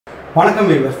வணக்கம்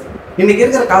வியூவர்ஸ். இன்னைக்கு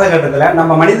இருக்கிற காலகட்டத்தில்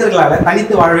நம்ம மனிதர்களால்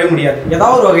தனித்து வாழவே முடியாது.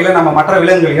 ஏதாவது ஒரு வகையில் நம்ம மற்ற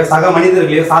விலங்குகளையோ சக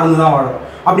மனிதர்களையோ சார்ந்து தான் வாழறோம்.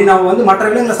 அப்படி நம்ம மற்ற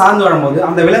விலங்குகளை சார்ந்து வாழும்போது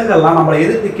அந்த விலங்குகள்லாம் நம்மளை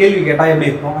எதிர்த்து கேள்வி கேட்டால் எப்படி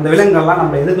இருக்கும், அந்த விலங்குகள்லாம்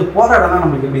நம்மளை எதிர்த்து போராடனா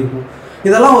நம்மளுக்கு எப்படி இருக்கும்,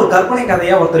 இதெல்லாம் ஒரு கற்பனை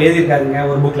கதையாக ஒருத்தர் எழுதியிருக்காருங்க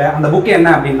ஒரு புக்கில். அந்த புக்கு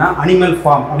என்ன அப்படின்னா அனிமல்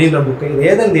ஃபார்ம் அப்படின்ற புக்கு. இது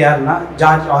எழுதுனது யாருன்னா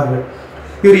ஜார்ஜ் ஆர்வெல்.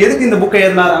 இவர் எதுக்கு இந்த புக்கை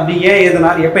எழுதினார், அப்படி ஏன்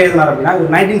எழுதினார், எப்போ எழுதினார் அப்படின்னா ஒரு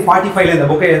 1945 இந்த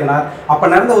புக்கை எழுதினார். அப்போ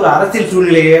நடந்த ஒரு அரசியல்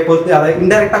சூழ்நிலையை பொறுத்து அதை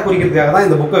இன்டெரக்டாக குறிக்கிறதுக்காக தான்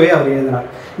இந்த புக்கவே அவர் எழுதினார்.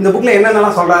 இந்த புக்கில்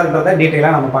என்னென்னலாம் சொல்கிறாருன்றதை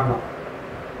டீட்டெயிலாக நம்ம பார்க்கலாம்.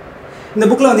 இந்த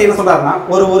புக்கில் என்ன சொல்கிறாருன்னா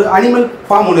ஒரு அனிமல்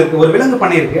ஃபார்ம் ஒன்று இருக்குது, ஒரு விலங்கு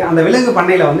பண்ணை இருக்குது. அந்த விலங்கு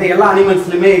பண்ணையில் எல்லா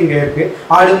அனிமல்ஸ்லையுமே இங்கே இருக்குது.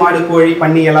 ஆடு மாடு கோழி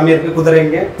பன்னி எல்லாமே இருக்குது,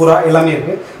 குதிரைங்க புறா எல்லாமே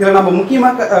இருக்குது. இதில் நம்ம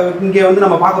முக்கியமாக இங்கே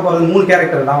நம்ம பார்க்க போகிறது 3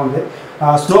 கேரக்டர் தான்.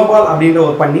 ஸ்னோபால் அப்படின்ற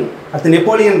ஒரு பன்னி, அடுத்து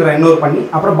நெப்போலியன்ற இன்னொரு பன்னி,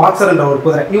 அப்புறம் பாக்ஸர்ன்ற ஒரு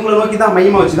குதிரை. இவங்களை நோக்கி தான்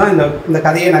மையமாக வச்சு தான் இந்த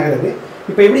கதையே நகருது.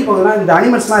 இப்போ எப்படி போகுதுன்னா, இந்த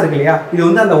அனிமல்ஸ்லாம் இருக்கு இல்லையா,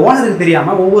 இது அந்த ஓனருக்கு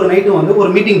தெரியாமல் ஒவ்வொரு நைட்டும்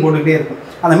ஒரு மீட்டிங் போட்டுக்கிட்டே இருக்கும்.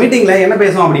 அந்த மீட்டிங்கில் என்ன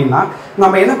பேசுவோம் அப்படின்னா,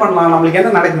 நம்ம என்ன பண்ணலாம், நம்மளுக்கு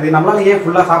என்ன நடக்குது, நம்மளால் ஏன்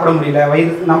ஃபுல்லாக சாப்பிட முடியல,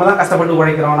 வயிறு நம்ம தான் கஷ்டப்பட்டு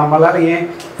உழைக்கிறோம், நம்மளால் ஏன்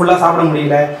ஃபுல்லாக சாப்பிட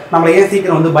முடியல, நம்மளை ஏன்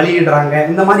சீக்கிரம் பலியிடுறாங்க,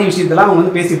 இந்த மாதிரி விஷயத்தெல்லாம்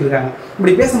அவங்க பேசிகிட்டு இருக்காங்க.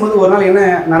 இப்படி பேசும்போது ஒரு நாள் என்ன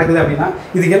நடக்குது அப்படின்னா,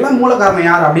 இதுக்கு எல்லாம் மூல காரணம்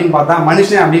யார் அப்படின்னு பார்த்தா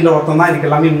மனுஷன் அப்படின்ற ஒருத்தம் தான் இதுக்கு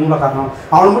எல்லாமே மூல காரணம்.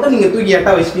 அவனை மட்டும் நீங்கள் தூக்கி எட்ட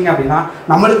வச்சிட்டீங்க அப்படின்னா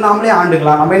நம்மளுக்கு நாமளே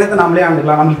ஆண்டுக்கலாம், நம்ம என்னத்தை நாமளே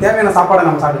ஆண்டுக்கலாம், நம்மளுக்கு தேவையான சாப்பாடை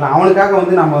நம்ம சாப்பிடலாம்.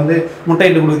 அவனுக்காக நம்ம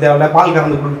முட்டையிட்டு கொடுக்க தேவையில்ல, பால்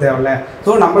கறந்து கொடுக்க தேவையில்ல,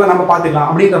 ஸோ நம்மளை நம்ம பார்த்துக்கலாம்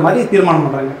அப்படின்ற மாதிரி தீர்மானம்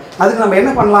பண்ணுறாங்க. அதுக்கு நம்ம என்ன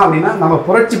பண்ணலாம் அப்படின்னா, நம்ம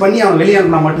புரட்சி பண்ணி அவன் வெளியே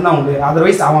அனுப்பினா மட்டும்தான் உண்டு,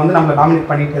 அதர்வைஸ் அவன் நம்மளை டாமினேட்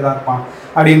பண்ணிகிட்டே தான் இருப்பான்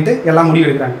அப்படின்ட்டு எல்லாம்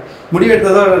முடிவெடுக்கிறாங்க.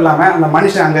 முடிவெடுத்ததோடு இல்லாமல் அந்த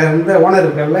மனுஷன் அங்கே இருந்த ஓனர்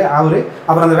இருக்கிற அவர்,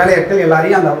 அப்புறம் அந்த வேலையாட்கள்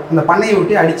எல்லாரையும் அந்த பண்ணையை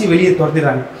விட்டு அடித்து வெளியே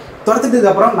துரத்திடுறாங்க.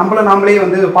 துரத்துட்டதுக்கப்புறம் நாமளே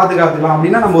பாதுகாத்துக்கலாம்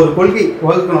அப்படின்னா நம்ம ஒரு கொள்கை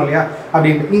வகுக்கணும் இல்லையா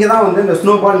அப்படின்ட்டு. இங்கே தான் இந்த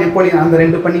ஸ்னோபால் நெப்போலியன் அந்த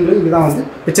 2 பன்னிகளும் இங்கே தான்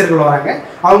பிக்சர்கள் வராங்க.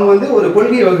 அவங்க ஒரு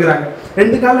கொள்கையை வகுக்கிறாங்க.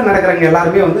 2 காலில் நடக்கிறவங்க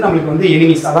எல்லாருமே நம்மளுக்கு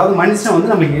எனிமீஸ், அதாவது மனுஷன்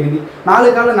நம்மளுக்கு எனிமி.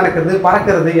 4 காலில் நடக்கிறது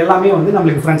பறக்கிறது எல்லாமே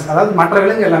நம்மளுக்கு ஃப்ரெண்ட்ஸ், அதாவது மற்ற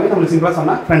விலங்கு எல்லாமே நம்மளுக்கு சிம்பிளாக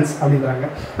சொன்னால் ஃப்ரெண்ட்ஸ் அப்படின்றாங்க.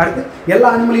 அடுத்து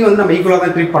எல்லா அனிமலையும் நம்ம ஈக்குவலாக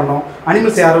தான் ட்ரீட் பண்ணோம்.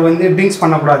 அனிமல்ஸ் யாரும் ட்ரிங்க்ஸ்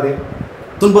பண்ணக்கூடாது,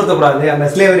 துன்புறுத்தக்கூடாது, அந்த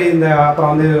ஸ்லேவரி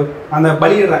அப்புறம் அந்த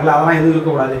பலியிடுறாங்களா அதெல்லாம் எதுவும்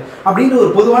இருக்கக்கூடாது அப்படின்ற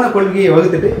ஒரு பொதுவான கொள்கையை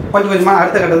வகுத்துட்டு கொஞ்சம் கொஞ்சமாக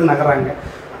அடுத்த கட்டத்துக்கு நகர்றாங்க.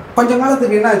 கொஞ்சம்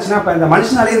காலத்துக்கு என்ன ஆச்சுன்னா, இப்போ இந்த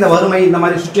மனுஷனாலே இந்த வறுமை இந்த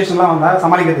மாதிரி சுச்சுவேஷன்லாம் வந்தால்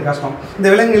சமாளிக்கிறது கஷ்டம். இந்த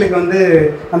விலங்குகளுக்கு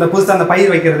அந்த புதுசாக அந்த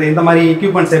பயிர் வைக்கிறது, இந்த மாதிரி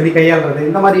எக்யூப்மெண்ட்ஸ் எப்படி கையாளுறது,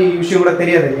 இந்த மாதிரி விஷயம் கூட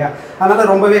தெரியாது இல்லையா.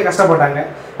 அதனால் ரொம்பவே கஷ்டப்பட்டாங்க.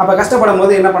 அப்போ கஷ்டப்படும்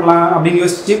போது என்ன பண்ணலாம் அப்படின்னு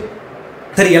யோசிச்சு,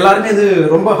 சரி எல்லாருமே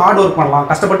ரொம்ப ஹார்ட் ஒர்க் பண்ணலாம்,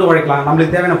 கஷ்டப்பட்டு உழைக்கலாம்,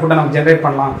 நம்மளுக்கு தேவையான ஃபுட்டை நம்ம ஜென்ரேட்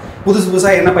பண்ணலாம்,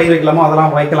 புதுசாக என்ன பயிர் வைக்கலாமோ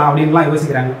அதெல்லாம் வைக்கலாம் அப்படின்லாம்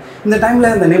யோசிக்கிறாங்க. இந்த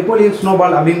டைமில் இந்த நெப்போலியன்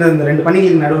ஸ்னோபால் அப்படின்ற இந்த 2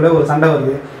 பன்னிகளுக்கு நடுவில் ஒரு சண்டை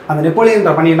வருது. அந்த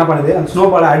நெப்போலியன்ற பன்னி என்ன பண்ணுது, அந்த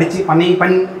ஸ்னோபாலை அடித்து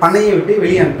பண்ணையை விட்டு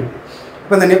வெளியே அனுப்புது.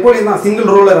 இப்போ இந்த நெப்போலியன் தான் சிங்கிள்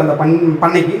ரூலர் அந்த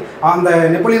பண்ணைக்கு. அந்த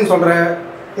நெப்போலியன் சொல்கிற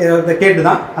கேட்டு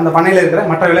தான் அந்த பண்ணையில் இருக்கிற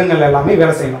மற்ற விலங்குகள் எல்லாமே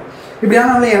வேலை செய்யணும்.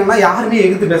 இப்படியானால என்னன்னா யாருமே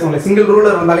எதிர்த்து பேச முடியல. சிங்கிள்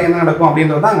ரூலர் வந்தாலே என்ன நடக்கும்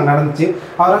அப்படின்றது தான் அங்கே நடந்துச்சு.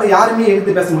 அவரால் யாருமே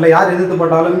எதிர்த்து பேச முடியல. யார் எதிர்த்து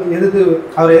போட்டாலும்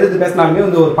அவரை எதிர்த்து பேசினாலுமே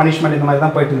ஒரு பனிஷ்மெண்ட் இந்த மாதிரி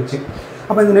தான் போயிட்டு இருந்துச்சு.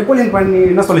 அப்போ இந்த நெப்போலியன் பண்ணி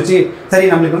என்ன சொல்லிச்சு, சரி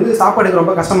நம்மளுக்கு சாப்பாடுக்கு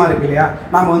ரொம்ப கஷ்டமாக இருக்குது இல்லையா,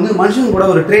 நம்ம மனுஷங்க கூட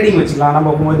ஒரு ட்ரேடிங் வச்சுக்கலாம்,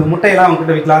 நம்ம முட்டையெல்லாம்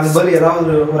அவங்ககிட்ட வைக்கலாம், அது பதில்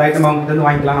ஏதாவது ஒரு ஐட்டம் அவங்ககிட்ட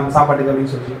வாங்கிக்கலாம் நம்ம சாப்பாட்டுக்கு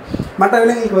அப்படின்னு சொல்லி. மற்ற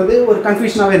விலங்குகளுக்கு ஒரு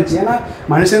கன்ஃபியூஷனாகவே இருந்துச்சு. ஏன்னா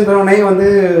மனுஷன்றவனே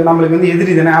நம்மளுக்கு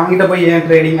எதிரி தானே, அவங்ககிட்ட போய் ஏன்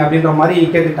ட்ரேடிங் அப்படின்ற மாதிரி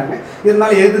கேட்டுட்டாங்க.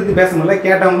 இருந்தாலும் எதிர்த்து பேச முடியல,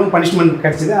 கேட்டவங்களும் பனிஷ்மெண்ட்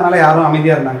கிடச்சிது. அதனால் யாரும்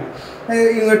அமைதியாக இருந்தாங்க.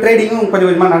 இவங்க ட்ரேடிங்கும் கொஞ்சம்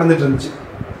கொஞ்சமாக நடந்துட்டு இருந்துச்சு.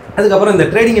 அதுக்கப்புறம் இந்த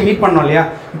ட்ரேடிங்கை மீட் பண்ணோம் இல்லையா,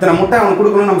 இத்தனை முட்டை அவனுக்கு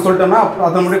கொடுக்கணும்னு நம்ம சொல்லிட்டோம்னா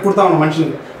அத்தனை முட்டை கொடுத்தா அவங்க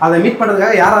மனுஷனுக்கு. அதை மீட்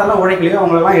பண்ணுறதுக்காக யாரெல்லாம் உழைக்கலையோ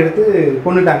அவங்களெல்லாம் எடுத்து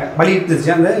கொண்டுட்டாங்க, பலி எடுத்துச்சு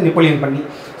அந்த நெப்போலியன் பண்ணி.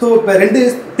 ஸோ இப்போ 2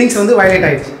 திங்ஸ் வயலேட்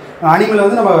ஆகிடுச்சு. அனிமலை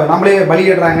நம்மளே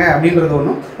பலியிடுறாங்க அப்படின்றது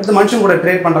ஒன்றும், அடுத்து மனுஷன் கூட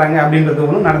ட்ரேட் பண்ணுறாங்க அப்படின்றது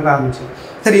ஒன்றும் நடக்க ஆரம்பிச்சு.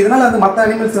 சரி, இதனால் மற்ற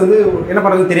அனிமல்ஸ் என்ன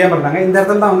பண்ணுறதுன்னு தெரியாமல் இருந்தாங்க. இந்த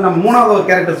இடத்துல தான் நம்ம 3வது ஒரு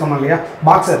கேரக்டர் சொன்னோம் இல்லையா,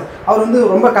 பாக்ஸர்.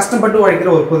 அவர் ரொம்ப கஷ்டப்பட்டு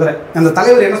உழைக்கிற ஒரு குதிரை. அந்த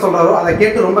தலைவர் என்ன சொல்கிறாரோ அதை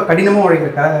கேட்டு ரொம்ப கடினமாக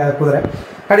உழைக்கிற குதிரை.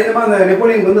 கடினமாக அந்த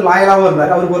நெப்போலியனுக்கு லாயலாகவும்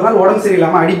இருந்தார். அவருக்கு ஒரு நாள் உடம்பு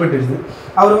சரியில்லாமல் அடிபட்டுருச்சு.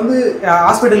 அவர்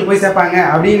ஹாஸ்பிட்டலுக்கு போய் சேர்ப்பாங்க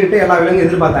அப்படின்ட்டு எல்லா விலங்கும்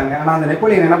எதிர்பார்த்தாங்க. ஆனால் அந்த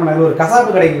நெப்போலியன் என்ன பண்ணார், ஒரு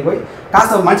கசாப்பு கடைக்கு போய்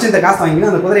மனுஷன் காசு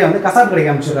வாங்கினா அந்த குதிரையை கசாப்பு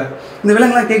கடைக்கு அனுப்பிச்சுடுறாரு. இந்த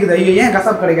விலங்குலாம் கேட்குது, ஐயோ ஏன்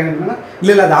கசாப்பு கடைக்கு அனுப்பினா,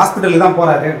 இல்லை அது ஹாஸ்பிட்டலுக்கு தான்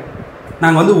போகிறாரு,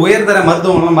 நாங்கள் உயர்தர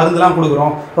மருந்துலாம்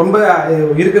கொடுக்குறோம், ரொம்ப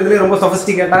இருக்கிறதுலே ரொம்ப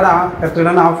சொஃபிஸ்டிகேட்டான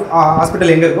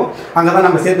ஹாஸ்பிட்டல் எங்கே இருக்கும் அங்கே தான்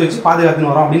நம்ம சேர்த்து வச்சு பாதுகாத்துன்னு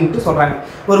வரோம் அப்படின்ட்டு சொல்கிறாங்க.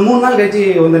 ஒரு 3 நாள் கழிச்சு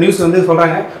இந்த நியூஸ்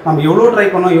சொல்கிறாங்க, நம்ம எவ்வளோ ட்ரை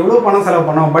பண்ணோம், எவ்வளோ பணம் செலவு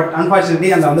பண்ணோம், பட் அன்ஃபார்ச்சுனேட்லி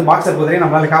அந்த பாக்ஸர் குதிரையை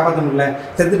நம்மளால் காப்பாற்ற முடியல,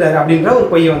 செத்துட்டாரு அப்படின்ற ஒரு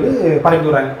பொய்யை பரப்பி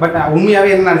விடுறாங்க. பட்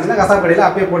உண்மையாகவே என்ன நினச்சுன்னா, கசாப்பு கடையில்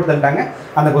அப்பயே போட்டு தள்ளிட்டாங்க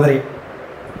அந்த குதிரையை.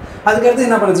 அதுக்கடுத்து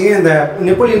என்ன பண்ணுச்சுங்க, இந்த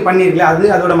நெப்போலியன்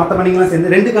பண்ணியிருக்கல அதோட மற்ற பணிகள்லாம்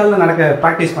சேர்ந்து 2 காலில் நடக்க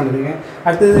ப்ராக்டிஸ் பண்ணுதுங்க.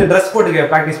 அடுத்தது ட்ரெஸ் போட்டு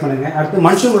ப்ராக்டிஸ் பண்ணுங்கள். அடுத்து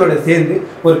மனுஷங்களோட சேர்ந்து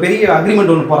ஒரு பெரிய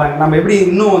அக்ரிமெண்ட் ஒன்று போகிறாங்க. நம்ம எப்படி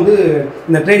இன்னும் வந்து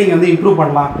இந்த ட்ரேடிங் வந்து இம்ப்ரூவ்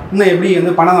பண்ணலாம், இன்னும் எப்படி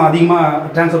வந்து பணம்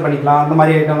அதிகமாக ட்ரான்ஸ்ஃபர் பண்ணிக்கலாம், அந்த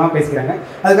மாதிரி ஐட்டம்லாம் பேசிக்கிறாங்க.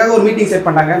 அதுக்காக ஒரு மீட்டிங் செட்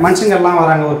பண்ணாங்க. மனுஷங்கள்லாம்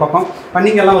வராங்க ஒரு பக்கம்,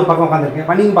 பன்னிங்கெல்லாம் ஒரு பக்கம் உட்காந்துருக்கு.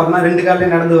 பன்னிங்க பார்த்தோன்னா 2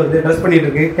 காலையில் நடந்து வருது, ட்ரெஸ் பண்ணிட்டு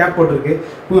இருக்கு, கேப் போட்டுருக்கு,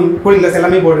 கூலிங் கிளாஸ்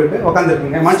எல்லாமே போட்டுட்டு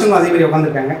உட்காந்துருக்குங்க. மனுஷங்களும் அதே மாதிரி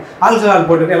உட்காந்துருக்காங்க. ஆல்கஹால்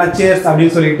போட்டுட்டு எல்லாம் சேர்ஸ்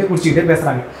அப்படின்னு சொல்லிட்டு குடிச்சிக்கிட்டே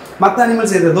பேசுகிறாங்க. மற்ற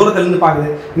அனிமல்ஸ் இது தூரத்துலேருந்து பார்க்குது,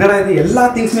 என்னடா இது எல்லா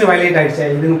திங்ஸுமே வயலேட் ஆகிடுச்சு,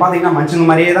 இதுங்க பார்த்தீங்கன்னா மனுஷங்க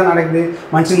மாதிரியே தான் நடக்குது,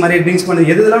 மனுஷங்க மாதிரியே ட்ரிங்க்ஸ் பண்ணுது,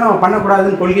 எதுலாம் நம்ம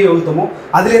பண்ணக்கூடாதுன்னு கொள்கையை வகுத்தோமோ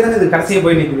அதிலே தானே இது கடைசியாக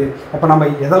போய் நிற்குது. இப்போ நம்ம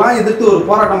எதெல்லாம் எதிர்த்து ஒரு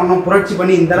போராட்டம் பண்ணோம், புரட்சி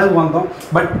பண்ணி இந்த அளவுக்கு வந்தோம்,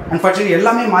 பட் அன்ஃபார்ச்சுனேட்லி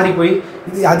எல்லாமே மாறி போய்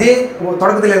இது அதே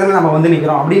தொடக்கத்தில் தானே நம்ம வந்து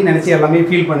நிற்கிறோம் அப்படின்னு நினச்சி எல்லாமே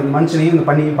ஃபீல் பண்ணுது. மனுஷனையும் இந்த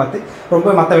பண்ணியும் பார்த்து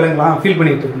ரொம்ப மற்ற விலங்குலாம் ஃபீல்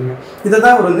பண்ணிகிட்டு இருக்குங்க. இதை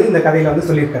தான் அவர் வந்து இந்த கதையில் வந்து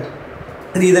சொல்லியிருக்காரு.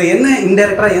 இதில் என்ன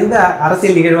இன்டெரக்டாக எந்த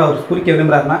அரசியல் நிகழ்வை அவர் குறிக்க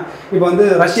விரும்புகிறாருன்னா, இப்போ வந்து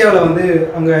ரஷ்யாவில் வந்து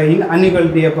அவங்க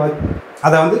அன்இக்வாலிட்டியை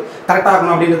அதை வந்து கரெக்டாக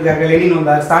ஆகணும் அப்படின்றதுக்காக லெனின்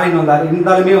வந்தார், ஸ்டாலின் வந்தார்,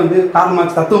 இருந்தாலுமே வந்து கார்ல்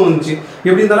மார்க்ஸ் தத்துவம் வந்துச்சு.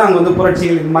 எப்படி இருந்தாலும் அங்கே வந்து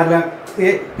புரட்சிகள் இது மாதிரிலாம்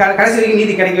கடைசி வரைக்கும்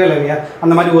நீதி கிடைக்கவே இல்லை இல்லையா.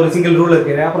 அந்த மாதிரி ஒரு சிங்கிள் ரூல்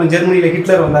இருக்குது. அப்புறம் ஜெர்மனியில்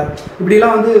ஹிட்லர் வந்தார்.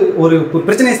 இப்படிலாம் வந்து ஒரு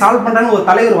பிரச்சனையை சால்வ் பண்ணுறான்னு ஒரு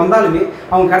தலைவர் வந்தாலுமே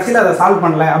அவங்க கடைசியில் அதை சால்வ்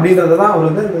பண்ணல அப்படின்றத தான் அவர்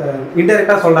வந்து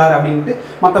இன்டெரக்டாக சொல்கிறார் அப்படின்ட்டு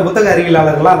மற்ற புத்தக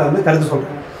அறிவியலாளர்கள்லாம் அதை வந்து கருத்து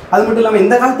சொல்கிறாங்க. அது மட்டும் இல்லாமல்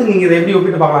இந்த காலத்துக்கு நீங்கள் இதை எப்படி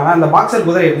ஒப்பிட்டு பார்க்கலாம்னா, அந்த பாக்ஸர்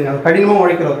குதிரை எடுத்துங்க, அது கடினமாக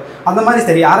உழைக்கிறோம். அந்த மாதிரி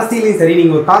சரி, அரசியலையும் சரி,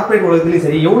 நீங்கள் ஒரு கார்பரேட் உலகத்துலையும்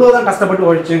சரி, எவ்வளோ தான் கஷ்டப்பட்டு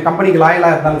உழைச்சு கம்பெனிக்கு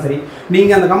லாயலாக இருந்தாலும் சரி,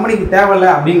 நீங்கள் அந்த கம்பெனிக்கு தேவையில்லை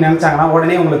அப்படின்னு நினச்சாங்கன்னா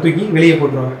உடனே உங்களை தூக்கி வெளியே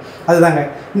போட்டுருவாங்க. அதுதாங்க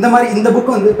இந்த மாதிரி இந்த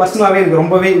புக்கு வந்து பர்சனலாகவே எனக்கு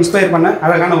ரொம்பவே இன்ஸ்பயர் பண்ண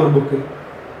அழகான ஒரு புக்கு.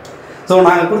 ஸோ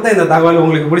நாங்கள் கொடுத்த இந்த தகவல்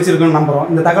உங்களுக்கு பிடிச்சிருக்குன்னு நம்புகிறோம்.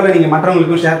 இந்த தகவலை நீங்கள்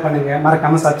மற்றவங்களுக்கும் ஷேர் பண்ணுங்கள்,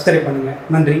 மறக்காமல் சப்ஸ்கிரைப் பண்ணுங்கள்.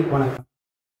 நன்றி, வணக்கம்.